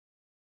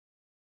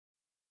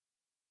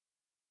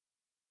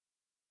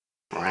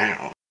Space,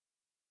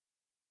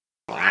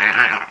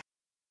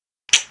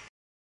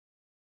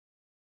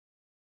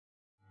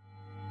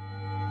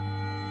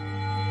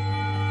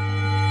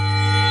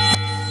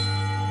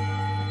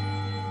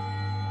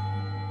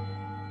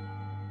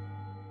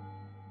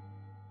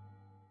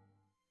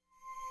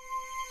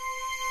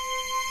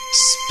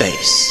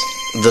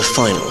 the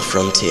final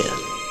frontier.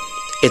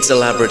 Its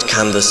elaborate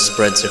canvas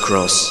spreads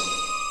across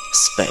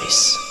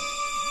space.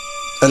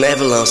 An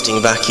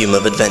everlasting vacuum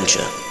of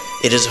adventure,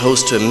 it is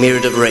host to a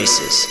myriad of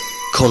races,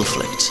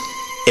 conflict,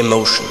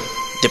 emotion,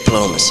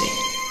 diplomacy,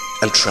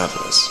 and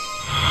travelers.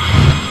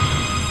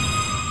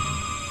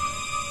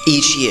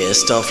 Each year,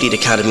 Starfleet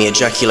Academy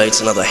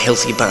ejaculates another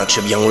healthy batch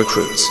of young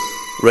recruits,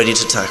 ready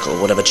to tackle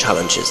whatever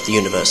challenges the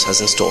universe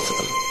has in store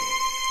for them.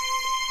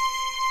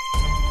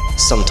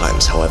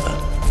 Sometimes, however,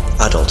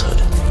 adulthood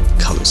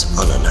comes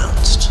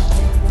unannounced.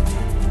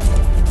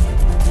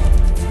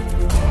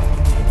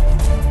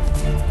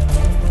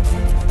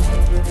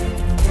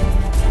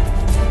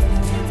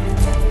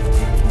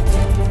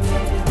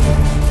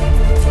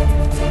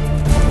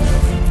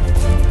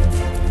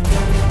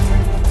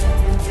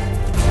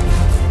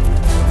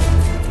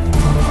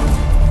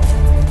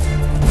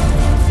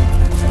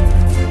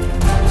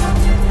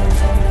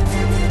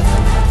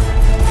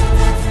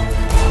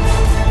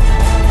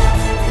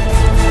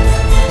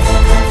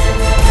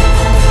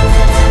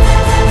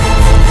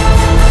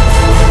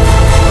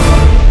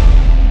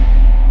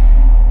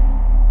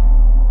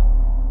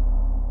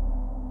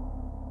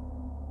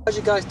 How'd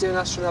you guys do in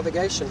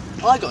astronavigation?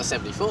 I got a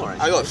 74.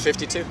 I got a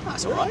 52.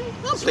 That's alright.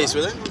 I'm pleased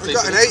with it. I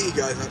got an 80,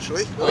 guys,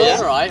 actually. Oh, yeah?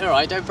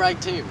 Alright, don't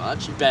brag too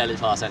much. You barely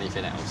pass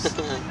anything else.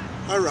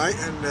 Alright,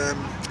 and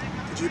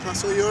did you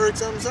pass all your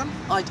exams then?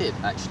 I did,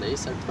 actually,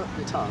 so put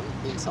your tongue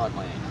inside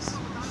my anus.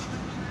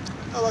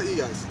 How about you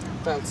guys?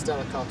 Failed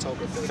stellar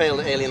cartography. Failed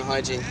alien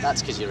hygiene.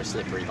 That's because you're a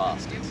slippery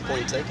bastard.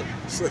 Point taken.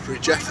 Slippery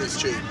Jeffries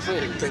cheap.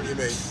 Think you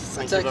mean?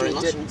 Thank you very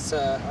much.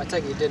 I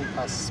take it you didn't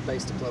pass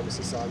space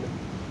diplomacy, Simon.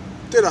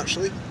 Did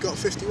actually. Got a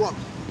 51.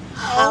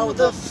 How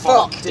the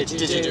fuck did you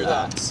do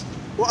that?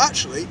 Well,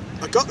 actually,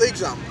 I got the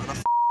exam and I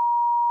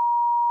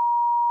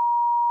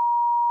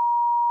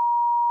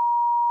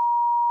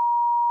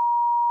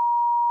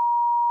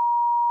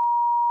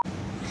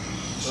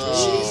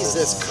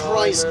Jesus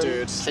Christ,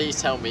 dude. Please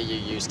tell me you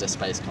used a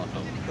space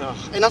condom.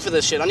 Oh, enough of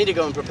this shit. I need to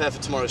go and prepare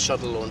for tomorrow's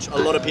shuttle launch. A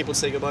lot of people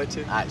say goodbye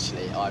to.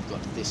 Actually, I've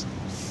got this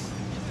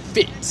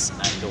Fitz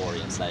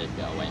Andorian slave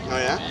girl waiting. Oh,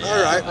 yeah?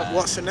 Alright,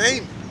 what's her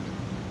name?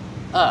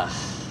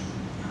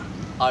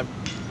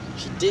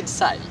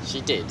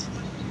 She did,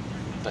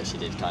 but she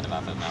did kind of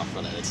have a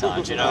mouthful at the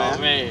time, do you know what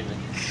I mean?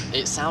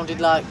 It sounded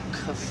like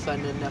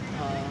Kafananapa.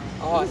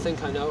 Oh, I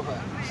think I know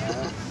her.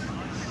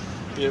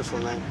 Beautiful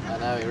name. I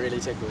know, it really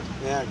tickled.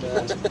 Yeah,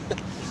 good.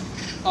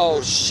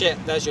 Oh shit,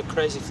 there's your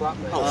crazy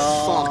flatmate.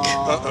 Oh,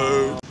 fuck.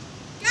 Uh-oh.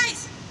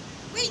 Guys,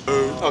 wait!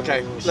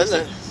 Okay,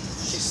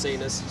 She's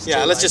seen us. It's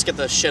yeah, too let's late. just get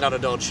the shit out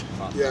of Dodge.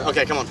 Yeah.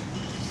 Okay, come on.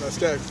 Let's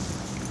go.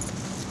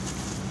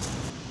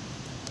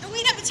 Oh,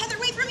 wait up, it's Heather,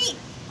 wait for me!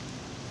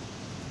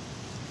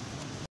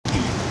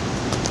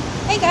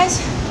 Hey guys,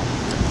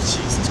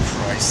 Jesus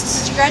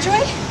Christ. did you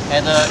graduate?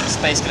 Heather,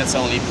 space cadets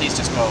only, please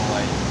just go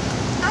away.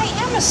 I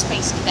am a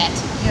space cadet.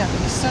 Yeah,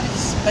 but you study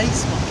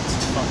space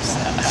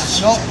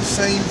monkeys. Not the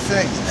same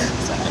thing.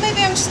 Well,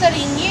 maybe I'm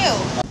studying you.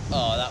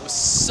 Oh, that was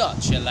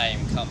such a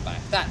lame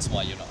comeback. That's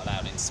why you're not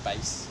allowed in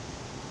space.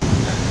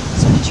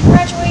 So did you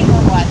graduate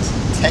or what?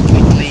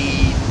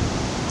 Technically,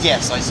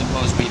 yes, I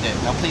suppose we did.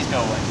 Now please go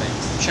away,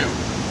 please. Shoo.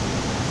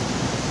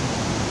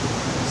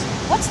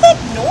 What's that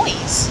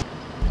noise?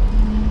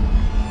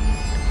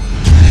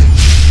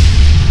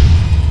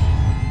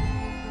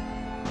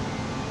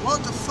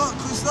 What the fuck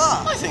was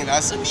that? I think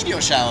that's a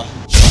meteor shower.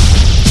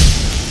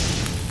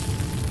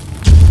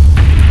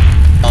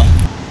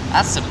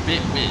 That's a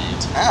bit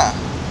weird. Ah.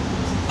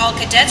 All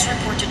cadets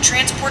report to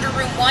Transporter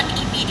Room 1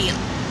 immediately.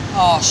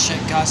 Oh shit,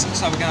 guys,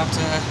 looks like we're gonna have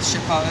to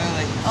ship out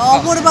early.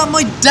 Oh, what about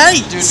my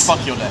date? Dude, fuck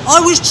your day. I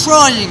was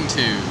trying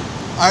to.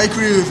 I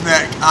agree with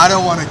Nick. I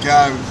don't want to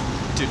go.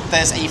 Dude,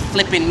 there's a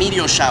flippin'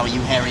 meteor shower,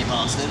 you hairy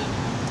bastard.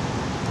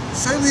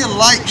 It's only a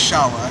light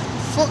shower.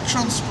 Fuck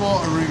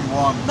Transporter Room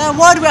 1. Man,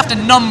 why do we have to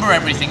number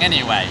everything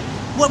anyway?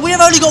 What, we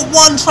have only got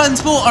one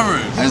transporter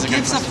room. Who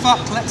gives a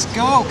fuck? Let's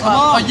go, come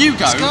on. Oh, you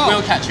go. Let's go.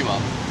 We'll catch you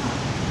up.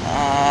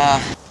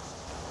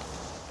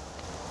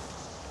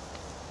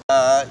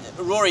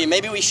 Rory,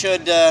 maybe we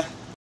should, So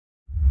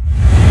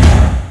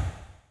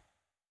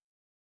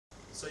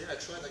yeah,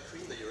 try that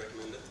cream that you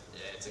recommended.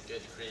 Yeah, it's a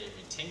good cream.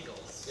 It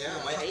tingles. Yeah,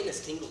 my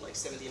anus tingled like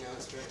 17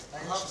 hours straight.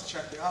 I'll have to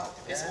check it out.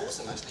 It's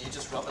awesome, actually. You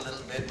just rub a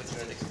little bit with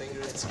your index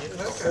finger. It's good.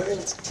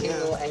 Current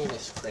tingle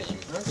anus cream.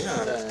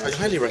 Yeah, I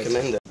highly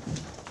recommend it.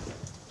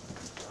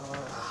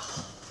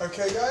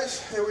 Okay,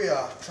 guys, here we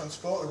are.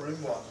 Transporter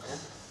Room 1.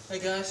 Hey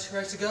guys,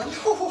 ready to go?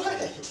 No way!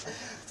 I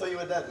thought you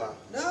were dead, man.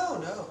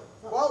 No.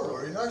 Wow,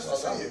 Rory, nice to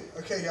see you.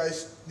 Okay,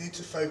 guys, need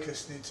to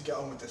focus, need to get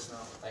on with this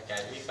now.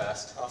 Okay, me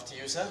first. After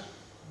you, sir.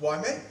 Why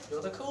me?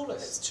 You're the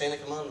coolest. It's chain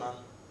of command, man.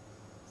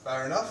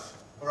 Fair enough.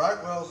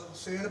 Alright, well,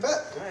 see you in a bit.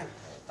 Alright.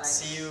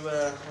 See you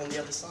on the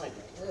other side.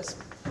 Yes.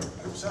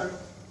 Hope so.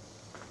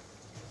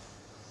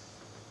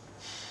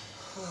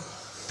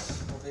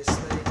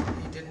 Obviously,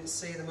 he didn't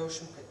see the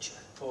motion picture.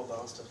 Poor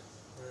bastard.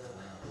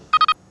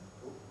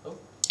 Oh.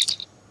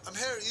 I'm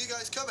here. Are you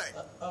guys coming?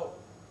 Oh.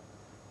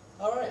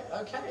 Alright,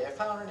 okay,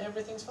 apparently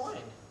everything's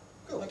fine.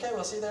 Cool. Okay,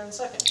 we'll see you there in a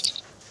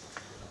second.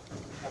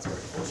 That's very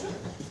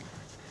fortunate.